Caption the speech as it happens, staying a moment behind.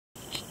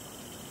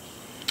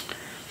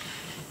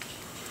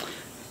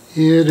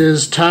It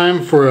is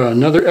time for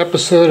another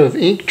episode of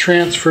Ink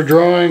Transfer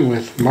Drawing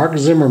with Mark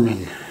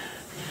Zimmerman.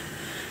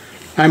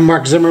 I'm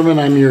Mark Zimmerman.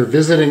 I'm your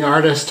visiting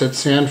artist at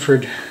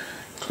Sanford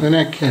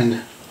Clinic,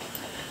 and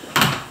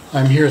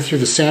I'm here through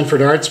the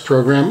Sanford Arts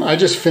program. I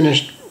just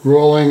finished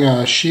rolling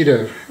a sheet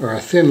of, or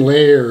a thin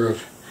layer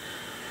of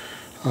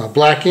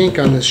black ink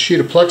on this sheet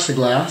of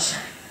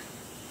plexiglass.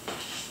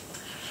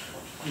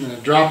 I'm going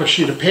to drop a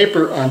sheet of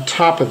paper on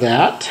top of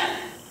that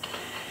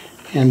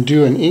and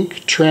do an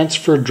ink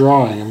transfer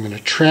drawing. I'm going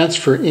to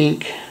transfer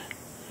ink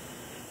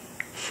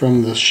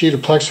from the sheet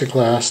of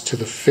plexiglass to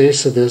the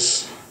face of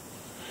this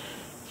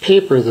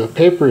paper. The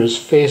paper is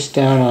face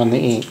down on the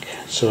ink,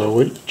 so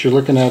what you're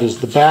looking at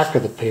is the back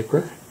of the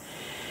paper.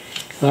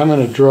 And I'm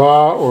going to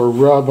draw or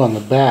rub on the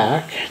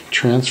back,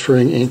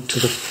 transferring ink to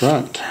the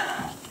front.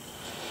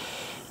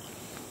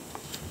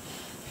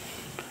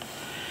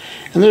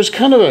 And there's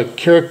kind of a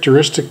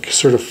characteristic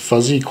sort of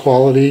fuzzy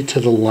quality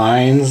to the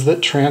lines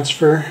that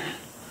transfer.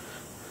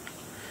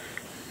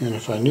 And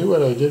if I knew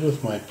what I did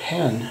with my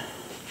pen,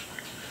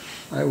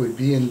 I would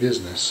be in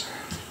business.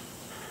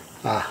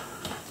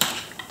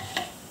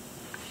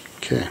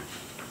 Okay.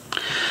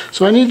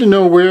 So I need to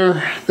know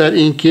where that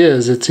ink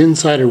is. It's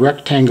inside a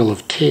rectangle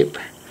of tape.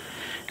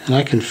 And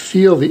I can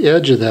feel the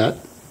edge of that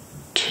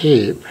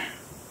tape.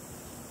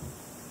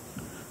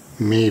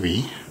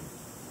 Maybe.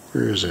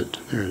 Where is it?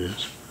 There it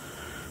is.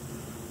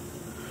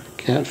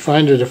 Can't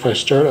find it if I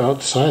start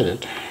outside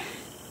it.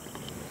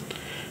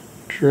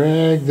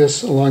 Drag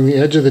this along the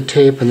edge of the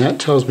tape, and that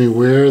tells me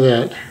where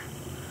that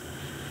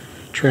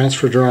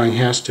transfer drawing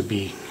has to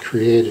be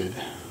created.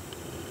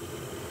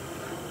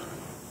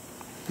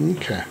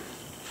 Okay.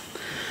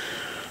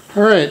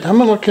 Alright, I'm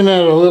looking at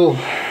a little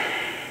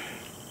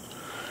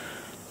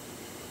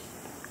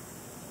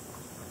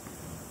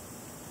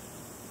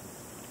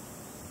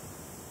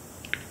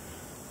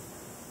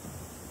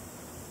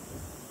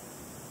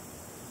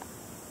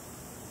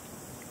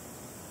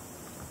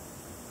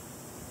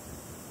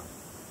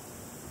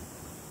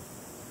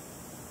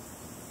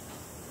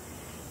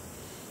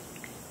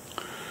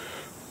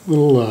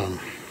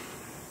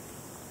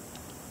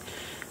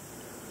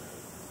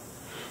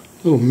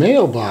little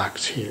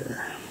mailbox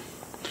here.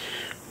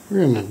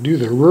 We're going to do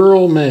the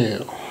rural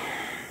mail.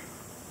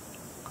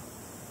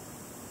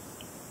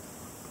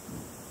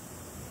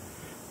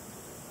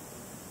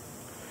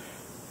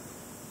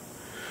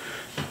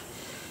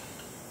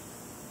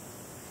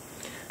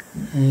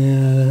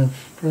 And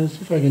let's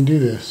see if I can do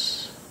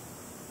this.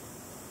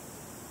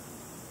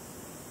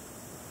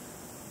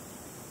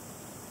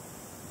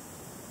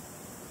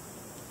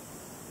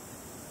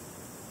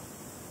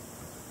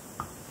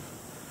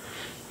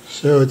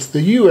 So it's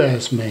the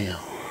U.S. mail.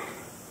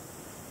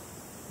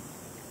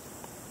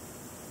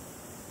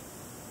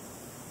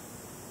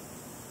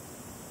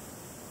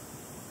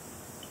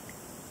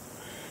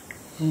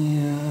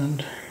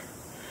 And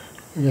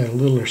we got a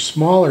little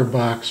smaller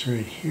box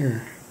right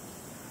here.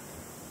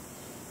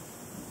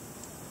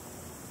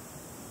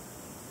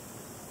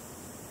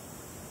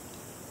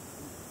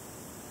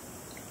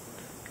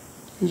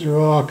 These are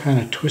all kind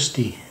of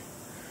twisty.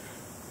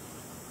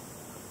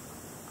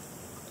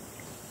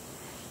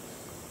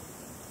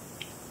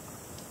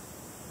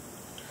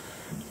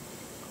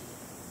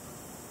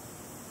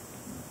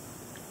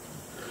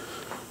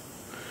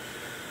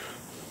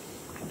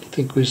 I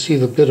think we see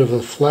the bit of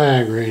a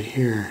flag right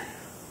here.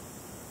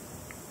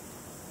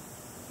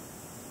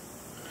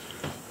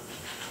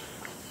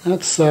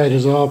 That side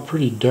is all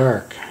pretty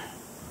dark.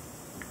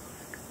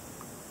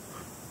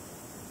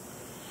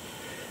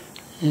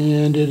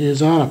 And it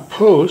is on a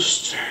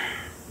post.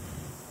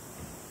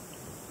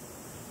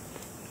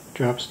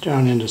 Drops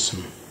down into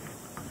some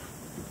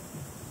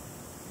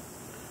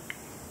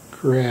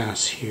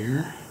grass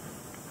here.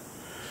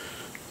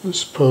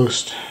 This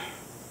post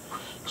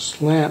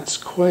slants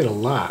quite a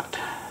lot.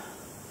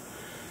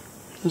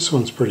 This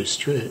one's pretty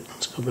straight.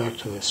 Let's go back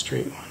to the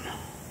straight one.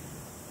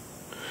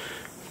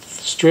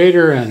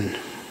 Straighter and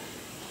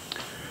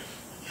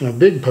a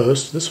big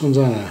post. This one's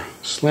on a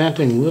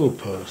slanting little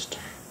post.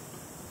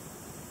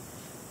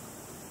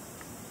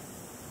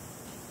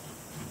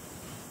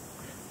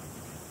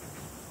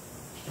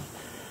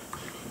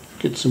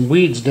 Get some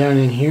weeds down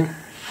in here.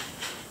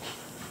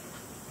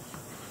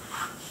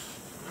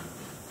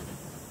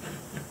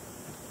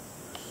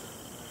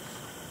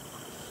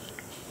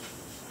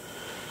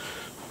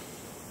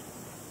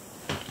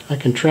 I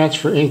can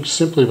transfer ink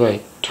simply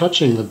by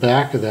touching the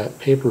back of that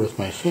paper with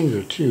my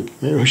finger too.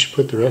 Maybe we should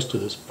put the rest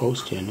of this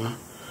post in, huh?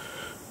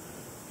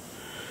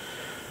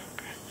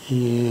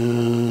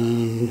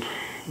 And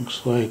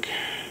looks like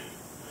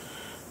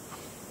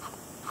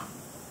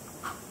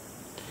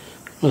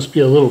must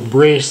be a little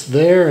brace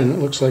there, and it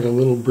looks like a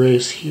little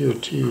brace here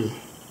too.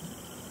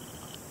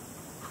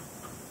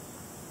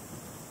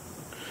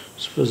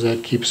 Suppose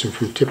that keeps them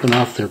from tipping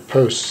off their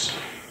posts.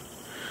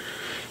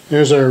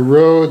 There's our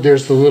road,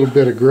 there's the little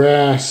bit of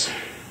grass.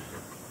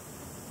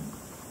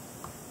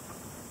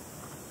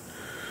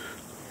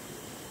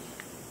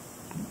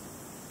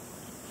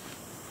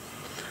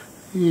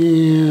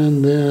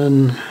 And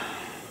then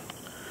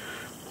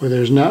Well,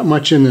 there's not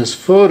much in this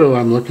photo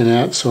I'm looking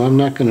at, so I'm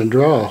not going to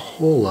draw a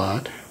whole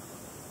lot.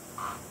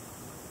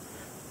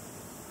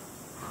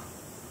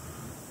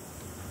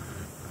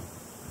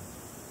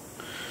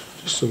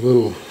 Just a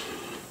little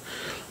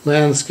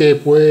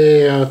landscape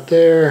way out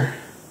there.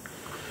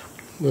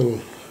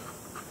 Little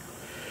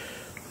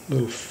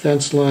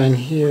fence line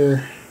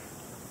here.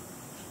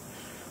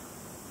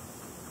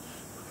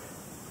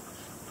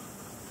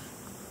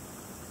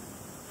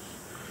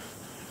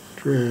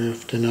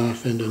 Drifting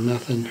off into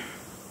nothing.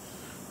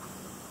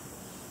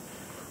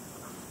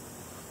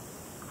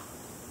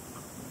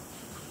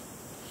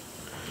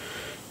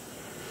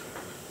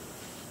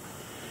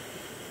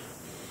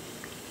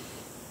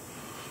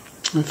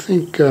 I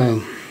think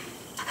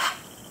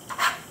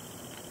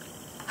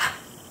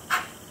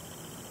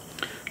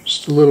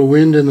just a little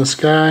wind in the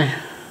sky,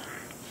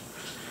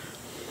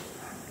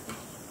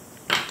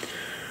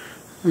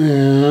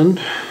 and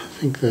I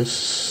think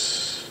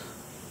this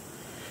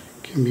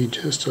can be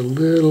just a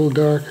little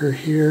darker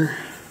here,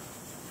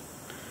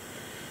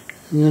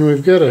 and then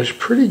we've got a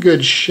pretty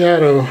good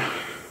shadow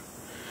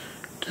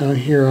down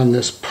here on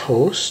this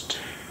post.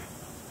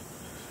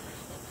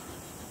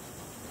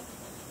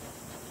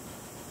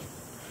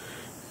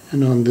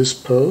 And on this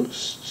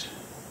post,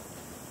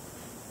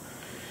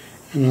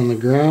 and on the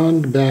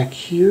ground back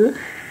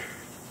here,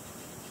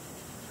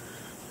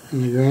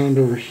 and the ground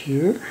over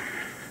here,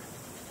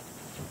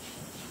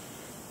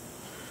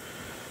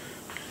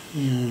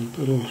 and a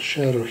little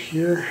shadow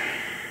here.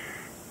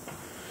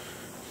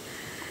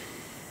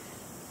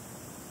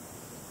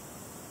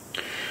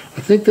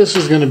 I think this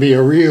is going to be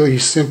a really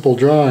simple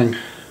drawing.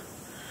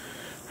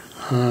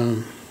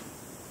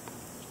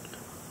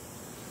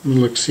 Let me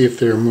look, see if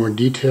there are more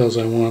details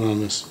I want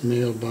on this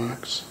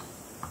mailbox.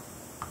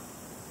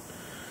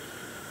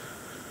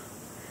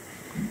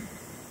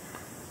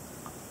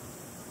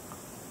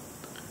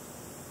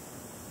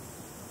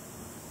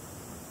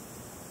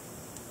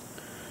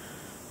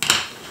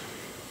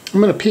 I'm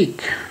going to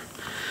peek.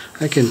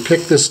 I can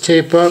pick this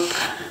tape up,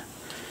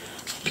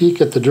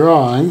 peek at the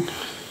drawing.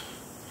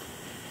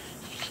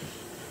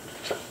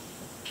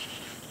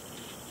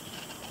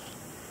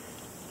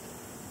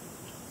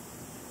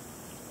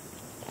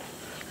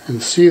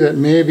 And see that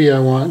maybe I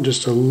want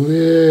just a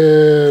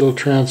little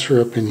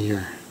transfer up in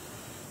here.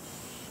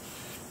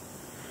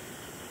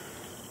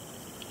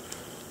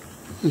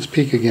 Let's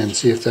peek again,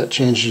 see if that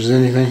changes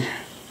anything.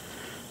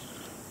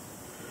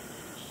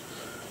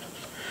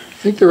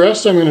 I think the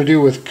rest I'm going to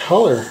do with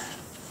color.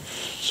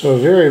 So a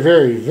very,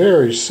 very,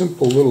 very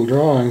simple little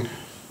drawing.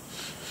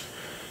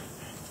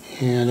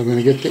 And I'm going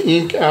to get the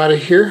ink out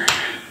of here.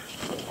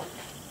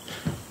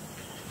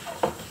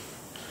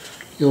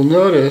 You'll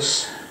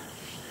notice,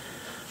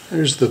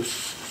 there's the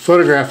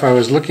photograph I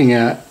was looking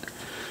at.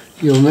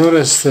 You'll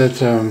notice that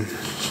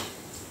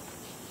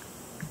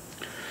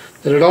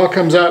that it all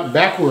comes out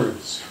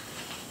backwards.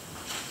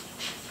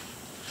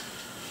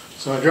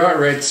 So I draw it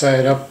right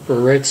side up, or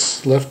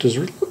left is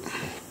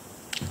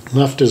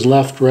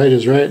left, right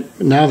is right.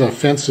 But now the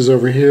fence is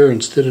over here,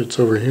 instead it's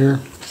over here.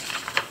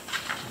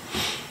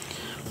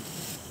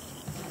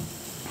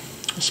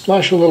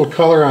 Splash a little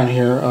color on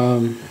here.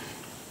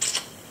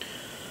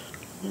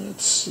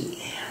 Let's see.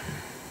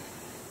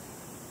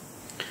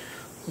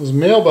 Those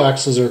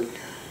mailboxes are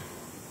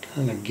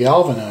kind of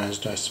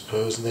galvanized, I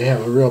suppose, and they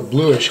have a real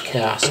bluish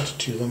cast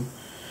to them.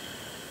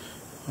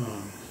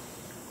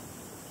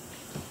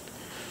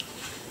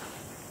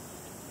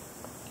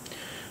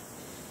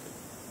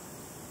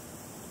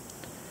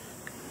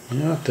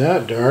 Not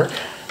that dark.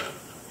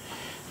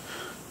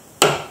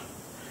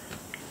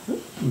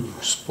 Ooh,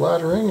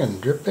 splattering and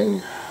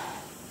dripping.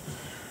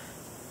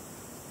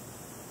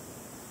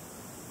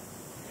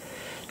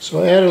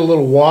 So I added a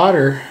little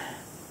water,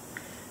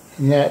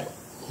 and that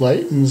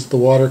lightens the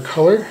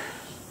watercolor.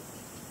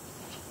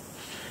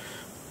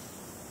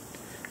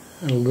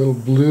 Add a little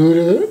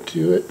blue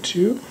to it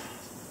too.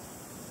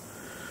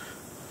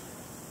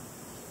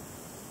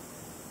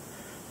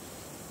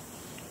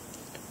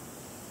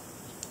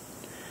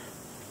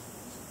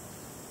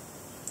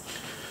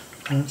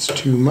 That's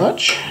too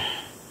much.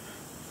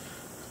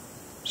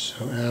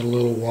 So add a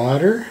little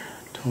water,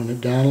 tone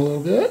it down a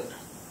little bit.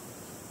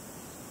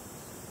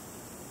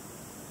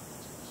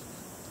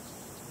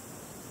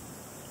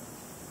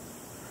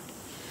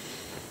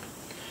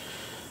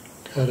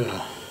 Got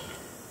a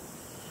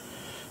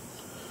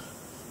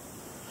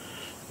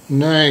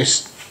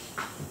nice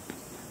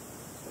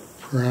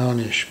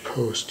brownish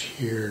post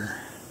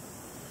here.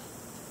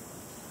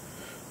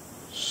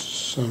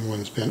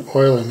 Someone's been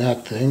oiling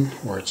that thing,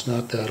 or it's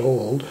not that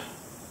old.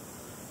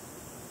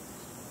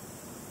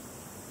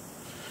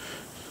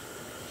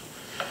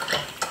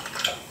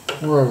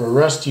 More of a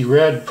rusty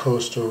red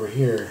post over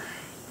here.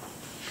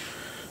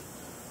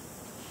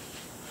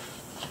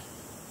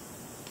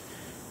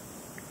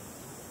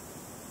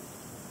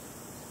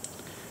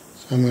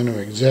 So I'm going to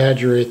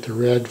exaggerate the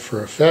red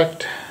for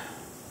effect.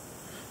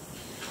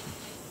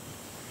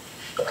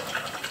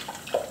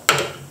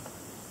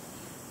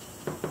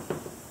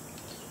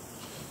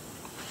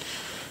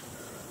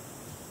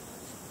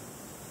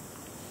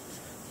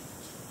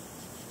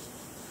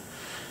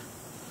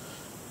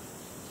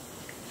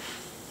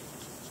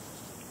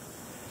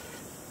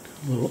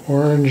 little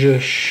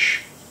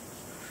orangish,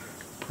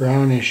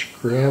 brownish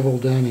gravel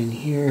down in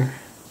here.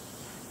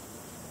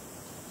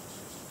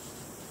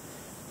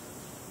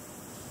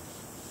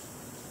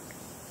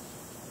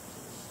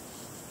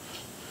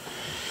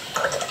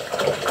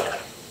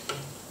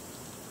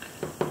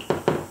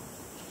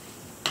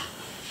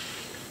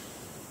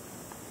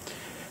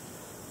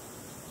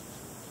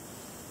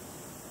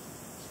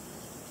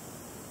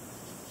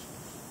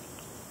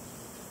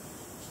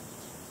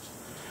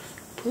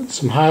 Put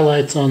some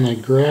highlights on the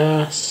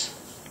grass.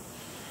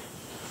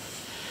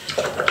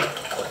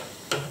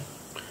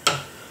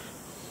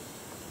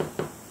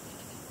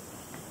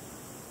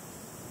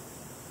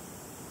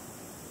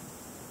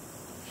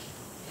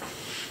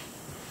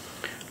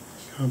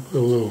 I'll put a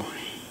little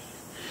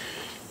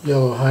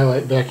yellow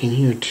highlight back in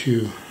here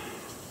too.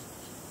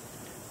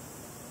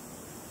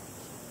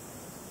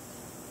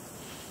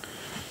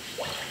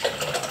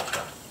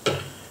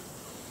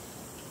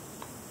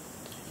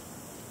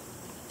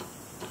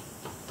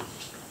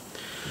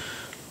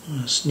 I'm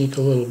going to sneak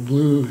a little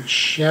blue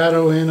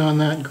shadow in on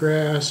that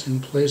grass in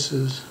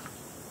places.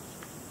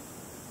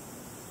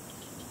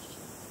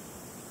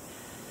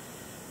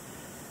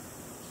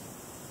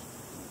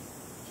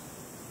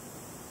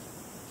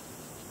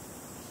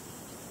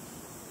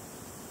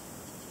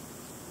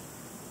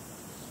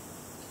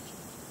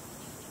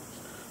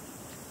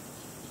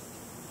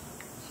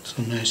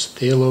 So nice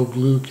phthalo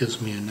blue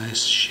gives me a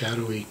nice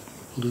shadowy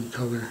blue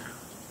color.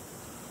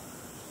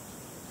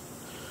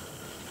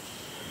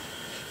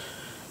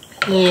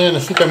 And I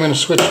think I'm going to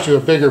switch to a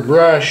bigger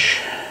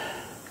brush.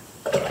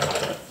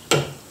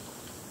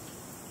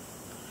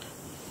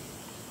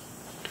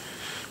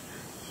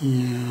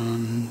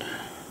 And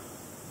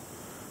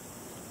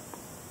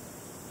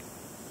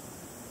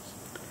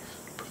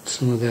put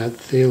some of that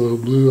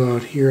phthalo blue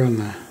out here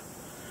on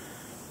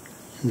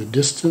in the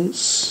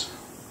distance.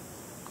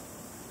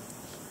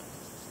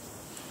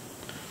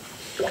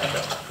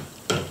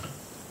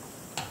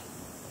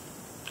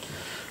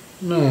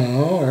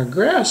 No, our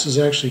grass is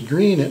actually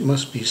green. It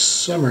must be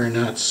summer, and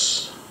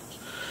it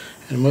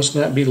must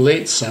not be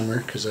late summer,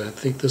 because I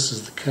think this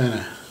is the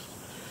kind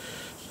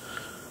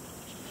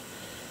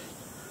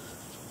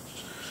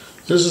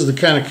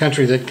of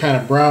country that kind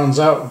of browns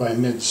out by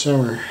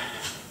midsummer.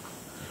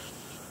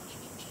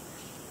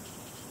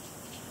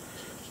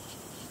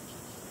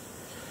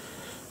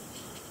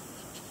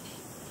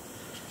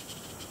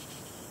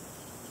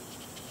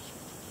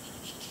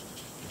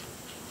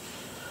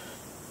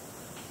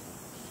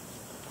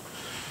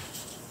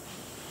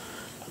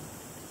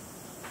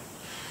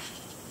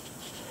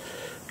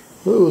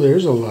 Oh,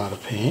 there's a lot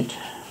of paint.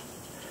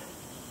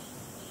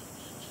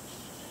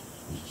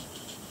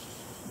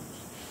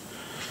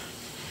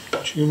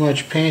 Too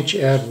much paint, you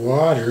add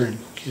water and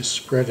just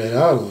spread it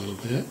out a little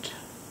bit.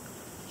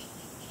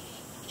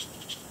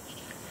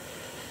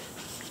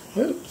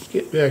 Well,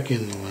 get back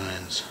in the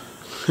lines.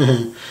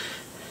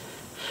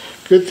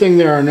 Good thing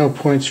there are no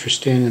points for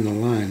staying in the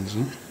lines,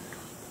 huh?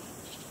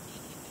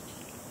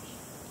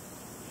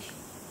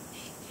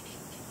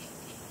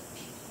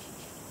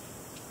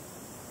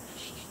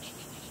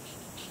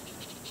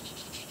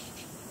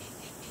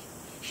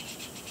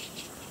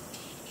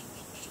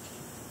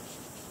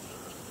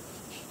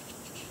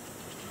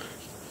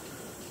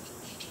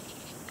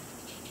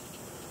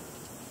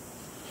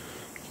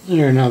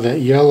 There, now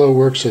that yellow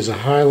works as a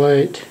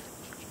highlight,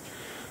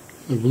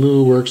 the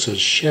blue works as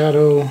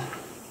shadow.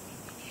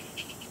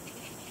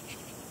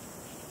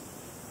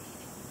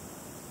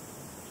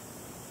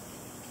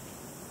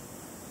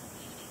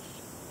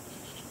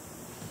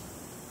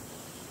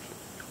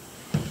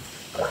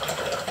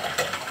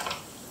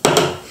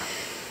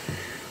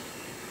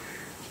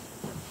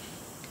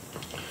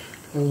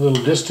 A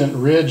little distant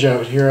ridge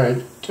out here.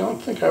 I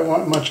don't think I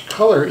want much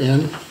color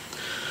in. I'm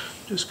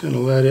just going to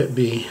let it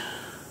be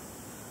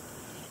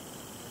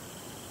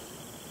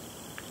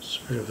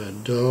sort of a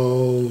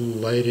dull,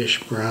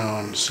 lightish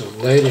brown. So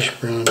lightish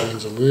brown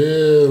means a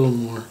little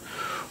more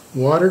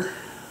water.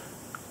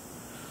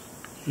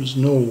 There's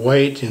no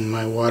white in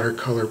my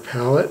watercolor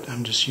palette.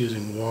 I'm just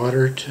using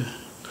water to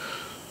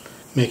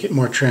make it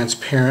more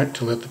transparent,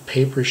 to let the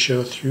paper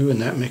show through,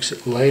 and that makes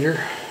it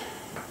lighter.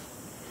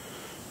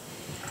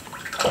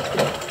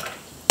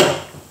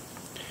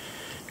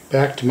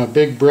 Back to my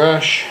big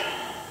brush.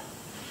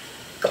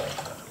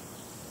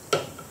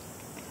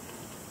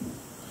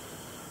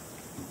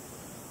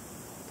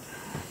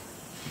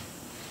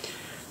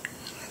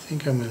 I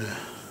think I'm going to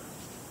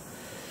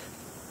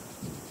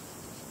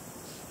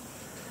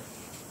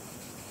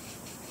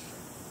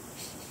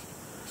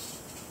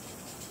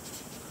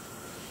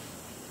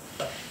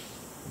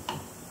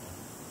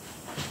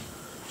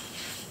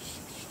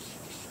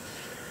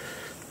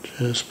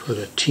just put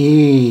a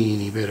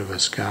teeny bit of a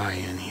sky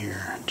in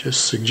here.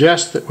 Just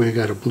suggest that we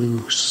got a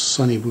blue,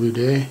 sunny blue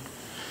day.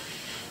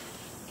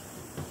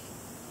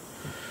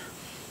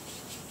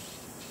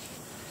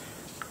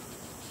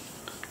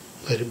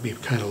 Let it be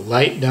kind of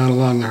light down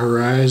along the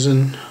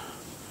horizon.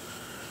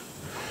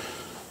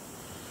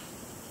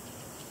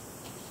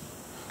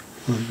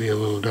 It'll be a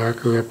little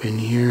darker up in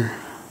here.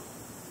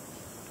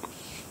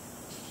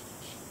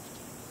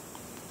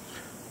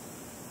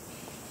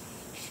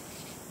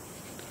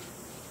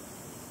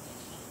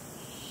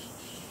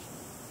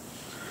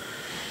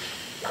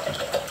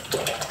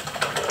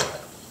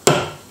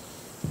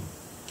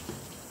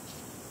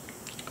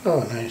 Oh,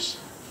 nice.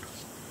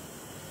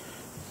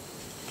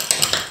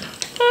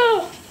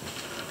 Oh.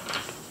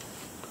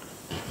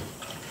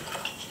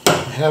 I'm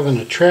having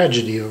a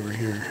tragedy over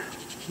here.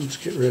 Let's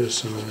get rid of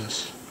some of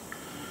this.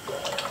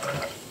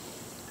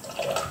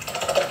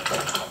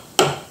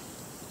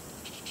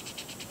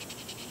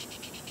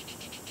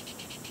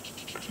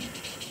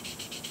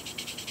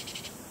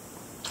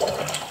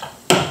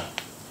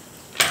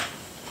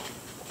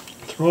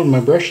 Throwing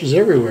my brushes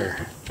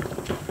everywhere.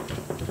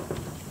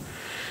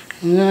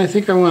 And then I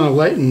think I want to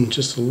lighten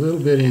just a little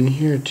bit in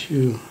here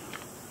too.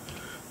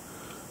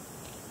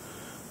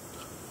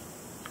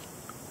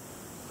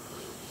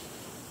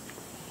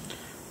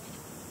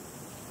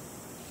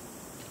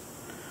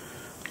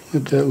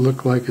 Let that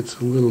look like it's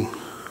a little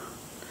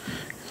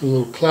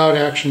cloud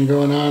action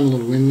going on, a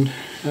little wind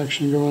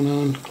action going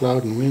on,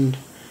 cloud and wind.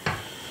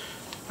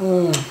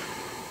 I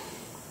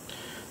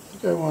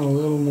think I want a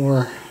little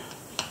more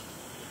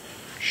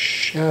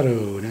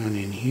shadow down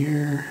in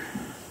here.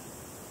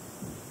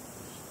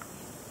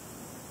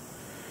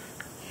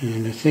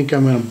 And I think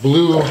I'm going to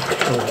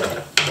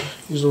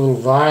use a little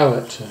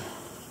violet to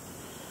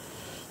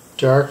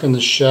darken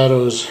the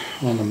shadows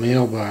on the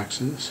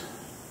mailboxes.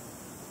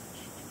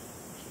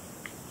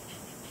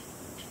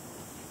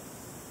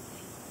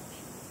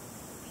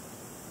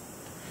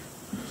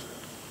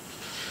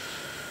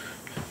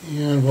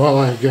 And while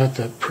I've got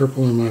that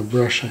purple in my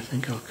brush, I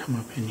think I'll come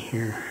up in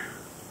here.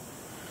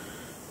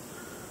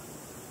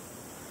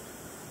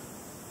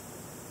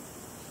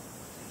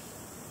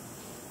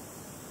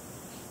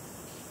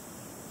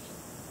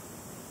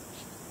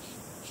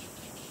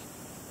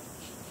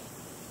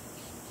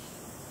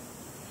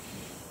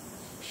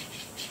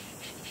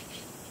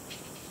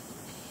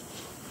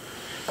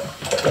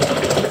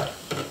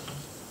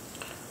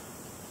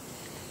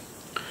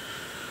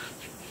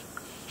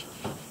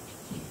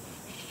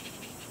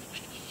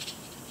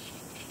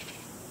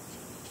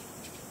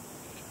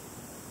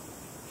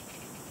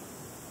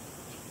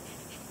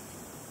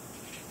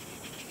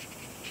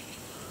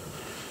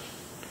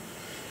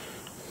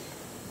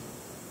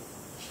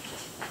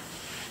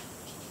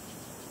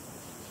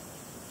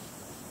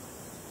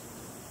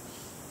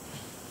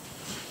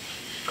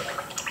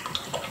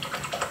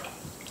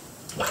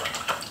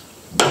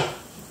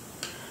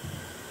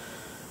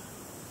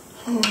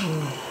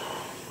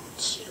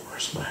 Let's see,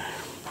 where's my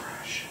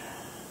brush?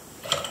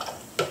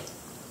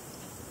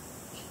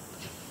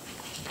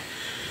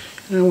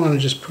 And I want to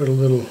just put a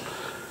little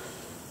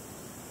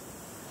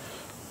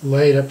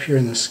light up here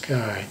in the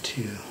sky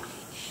too.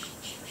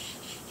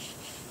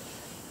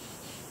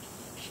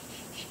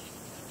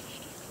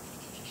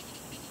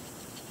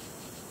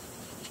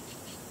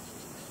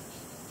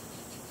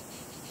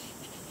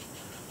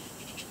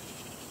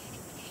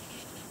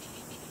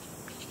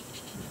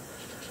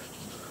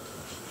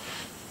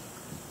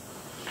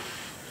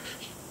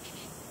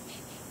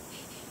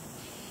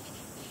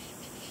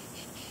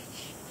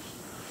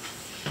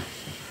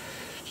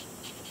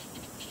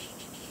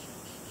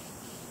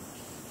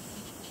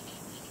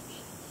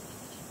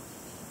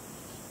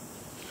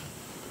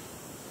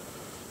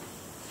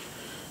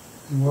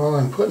 And while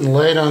I'm putting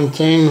light on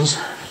things,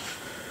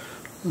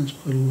 let's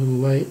put a little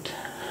light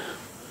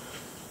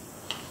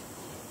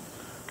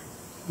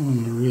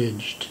on the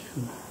ridge too.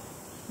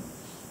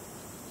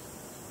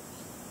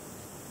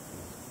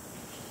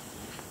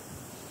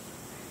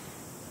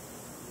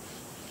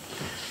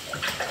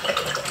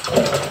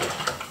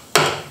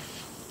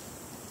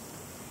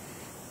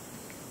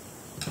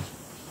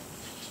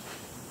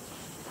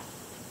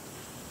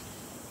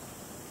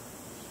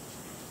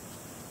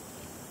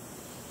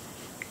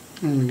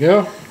 There we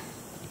go.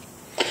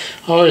 I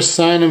always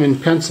sign them in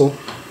pencil.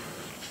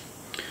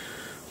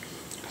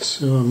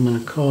 So I'm going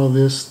to call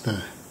this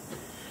the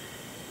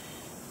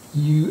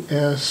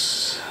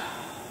US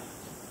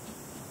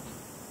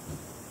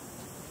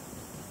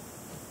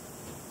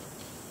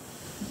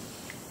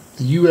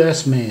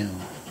mail.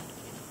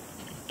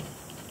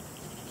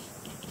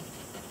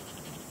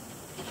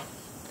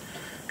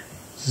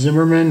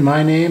 Zimmerman,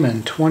 my name,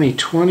 and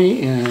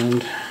 2020,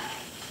 and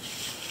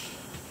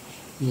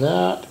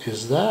that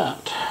is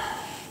that.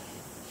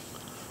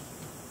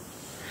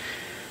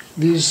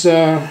 These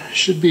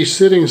should be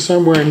sitting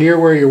somewhere near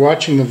where you're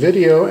watching the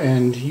video,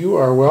 and you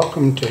are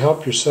welcome to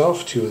help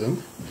yourself to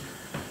them.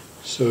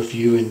 So if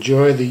you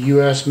enjoy the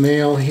US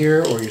mail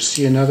here, or you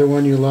see another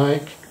one you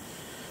like,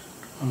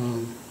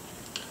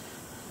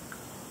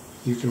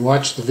 you can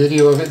watch the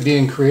video of it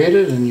being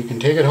created and you can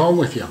take it home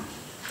with you.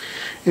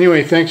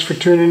 Anyway, thanks for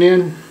tuning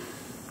in.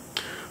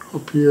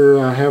 Hope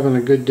you're having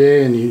a good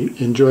day and you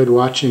enjoyed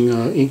watching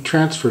ink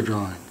transfer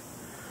drawing.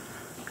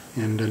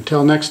 And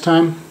until next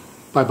time,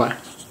 bye-bye.